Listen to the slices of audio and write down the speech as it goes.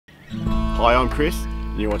Hi, I'm Chris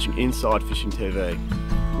and you're watching Inside Fishing TV.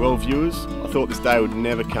 Well viewers, I thought this day would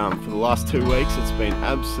never come. For the last 2 weeks it's been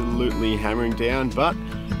absolutely hammering down, but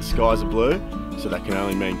the skies are blue, so that can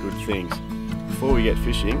only mean good things. Before we get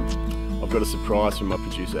fishing, I've got a surprise from my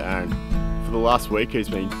producer Aaron. For the last week he's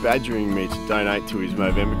been badgering me to donate to his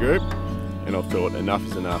Movember group, and I've thought enough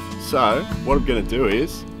is enough. So what I'm going to do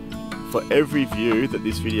is, for every view that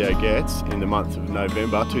this video gets in the month of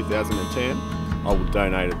November 2010, I will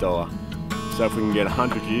donate $1. So if we can get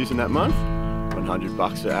 100 views in that month,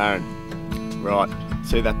 $100 for Aaron. Right,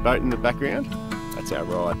 see that boat in the background? That's our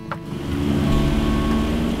ride.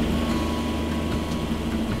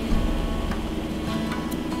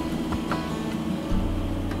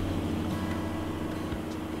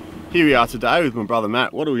 Here we are today with my brother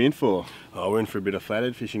Matt. What are we in for? Oh, we're in for a bit of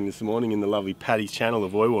flathead fishing this morning in the lovely Paddy's channel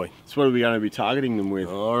of Oi Oi. So what are we going to be targeting them with?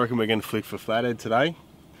 Oh, I reckon we're going to flick for flathead today.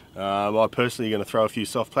 I personally going to throw a few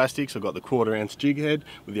soft plastics. I've got the 1/4 ounce jig head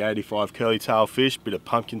with the 85 curly tail fish, bit of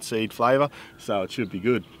pumpkin seed flavour, so it should be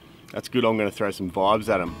good. That's good. I'm going to throw some vibes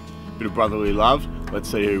at them. Bit of brotherly love.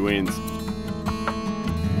 Let's see who wins.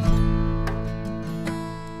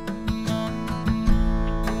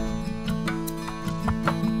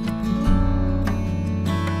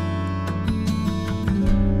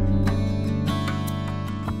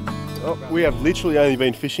 We have literally only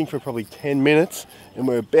been fishing for probably 10 minutes and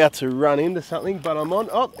we're about to run into something, but I'm on,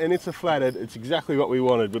 oh, and it's a flathead. It's exactly what we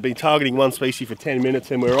wanted. We've been targeting one species for 10 minutes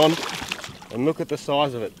and we're on, and look at the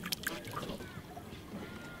size of it.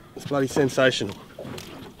 It's bloody sensational.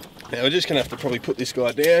 Now we're just gonna have to probably put this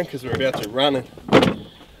guy down because we're about to run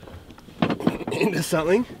into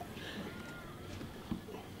something.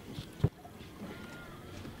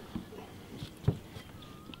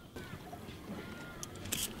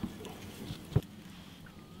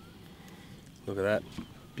 Look at that,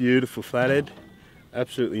 beautiful flathead,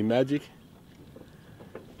 absolutely magic.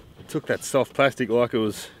 I took that soft plastic like it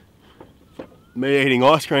was me eating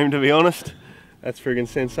ice cream, to be honest. That's friggin'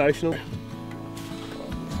 sensational.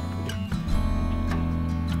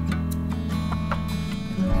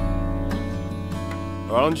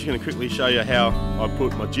 Alright, I'm just going to quickly show you how I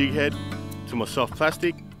put my jig head to my soft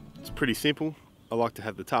plastic. It's pretty simple. I like to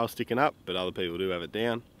have the tail sticking up, but other people do have it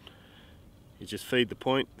down. You just feed the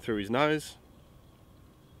point through his nose,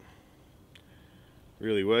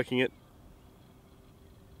 really working it,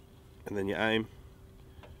 and then you aim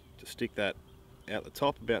to stick that out the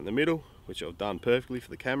top, about in the middle, which I've done perfectly for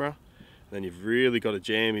the camera. And then you've really got to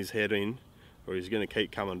jam his head in or he's going to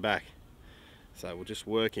keep coming back. So we'll just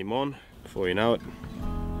work him on. Before you know it,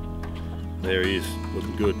 there he is,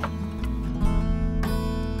 looking good.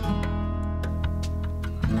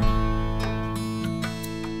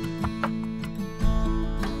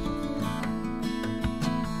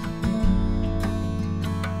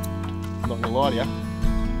 Not gonna lie to you,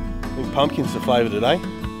 I think pumpkin's the flavour today.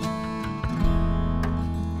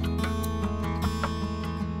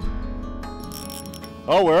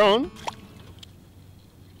 Oh, we're on.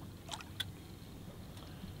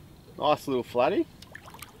 Nice little flatty.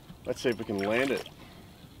 Let's see if we can land it.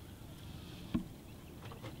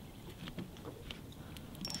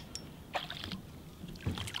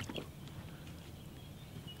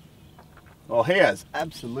 Oh, he has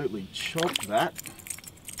absolutely chopped that.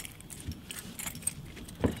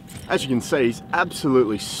 As you can see, he's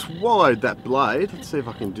absolutely swallowed that blade. Let's see if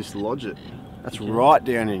I can dislodge it. That's right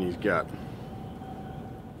down in his gut.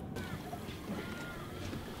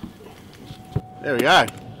 There we go.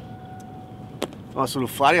 Nice little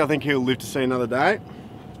flatty. I think he'll live to see another day.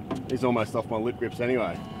 He's almost off my lip grips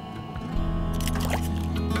anyway.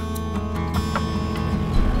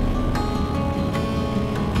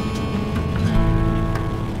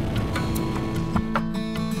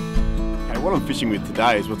 What I'm fishing with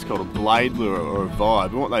today is what's called a blade lure or a vibe,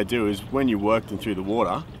 and what they do is when you work them through the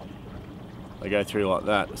water, they go through like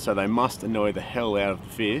that, so they must annoy the hell out of the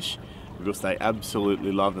fish because they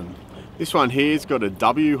absolutely love them. This one here's got a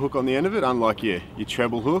W hook on the end of it, unlike your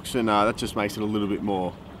treble hooks, and that just makes it a little bit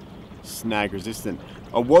more snag resistant.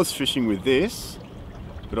 I was fishing with this,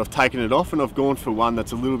 but I've taken it off and I've gone for one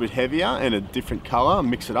that's a little bit heavier and a different colour,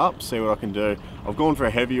 mix it up, see what I can do. I've gone for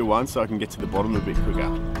a heavier one so I can get to the bottom a bit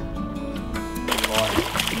quicker.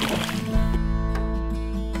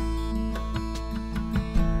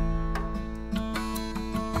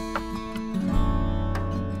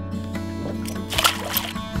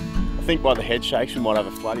 I think by the head shakes we might have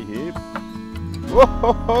a flatty here.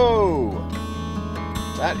 Whoa!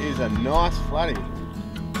 That is a nice flatty.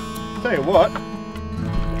 Tell you what,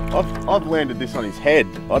 I've landed this on his head.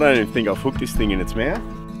 I don't even think I've hooked this thing in its mouth.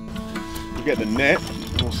 We'll get the net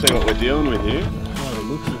and we'll see what we're dealing with here. Oh, the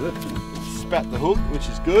looks of it. spat the hook, which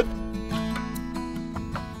is good.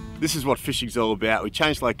 This is what fishing's all about. We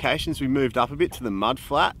changed locations, we moved up a bit to the mud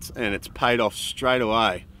flats, and it's paid off straight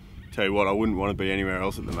away. Tell you what, I wouldn't want to be anywhere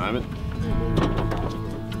else at the moment.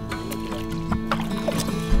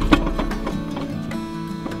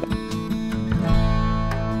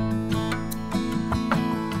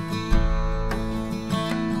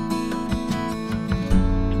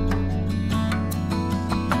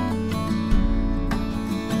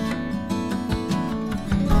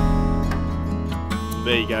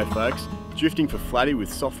 There you go folks, drifting for Flathead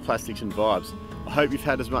with soft plastics and vibes. I hope you've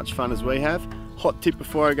had as much fun as we have. Hot tip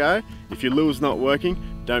before I go, if your lure's not working,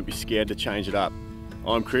 don't be scared to change it up.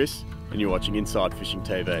 I'm Chris and you're watching Inside Fishing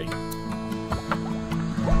TV.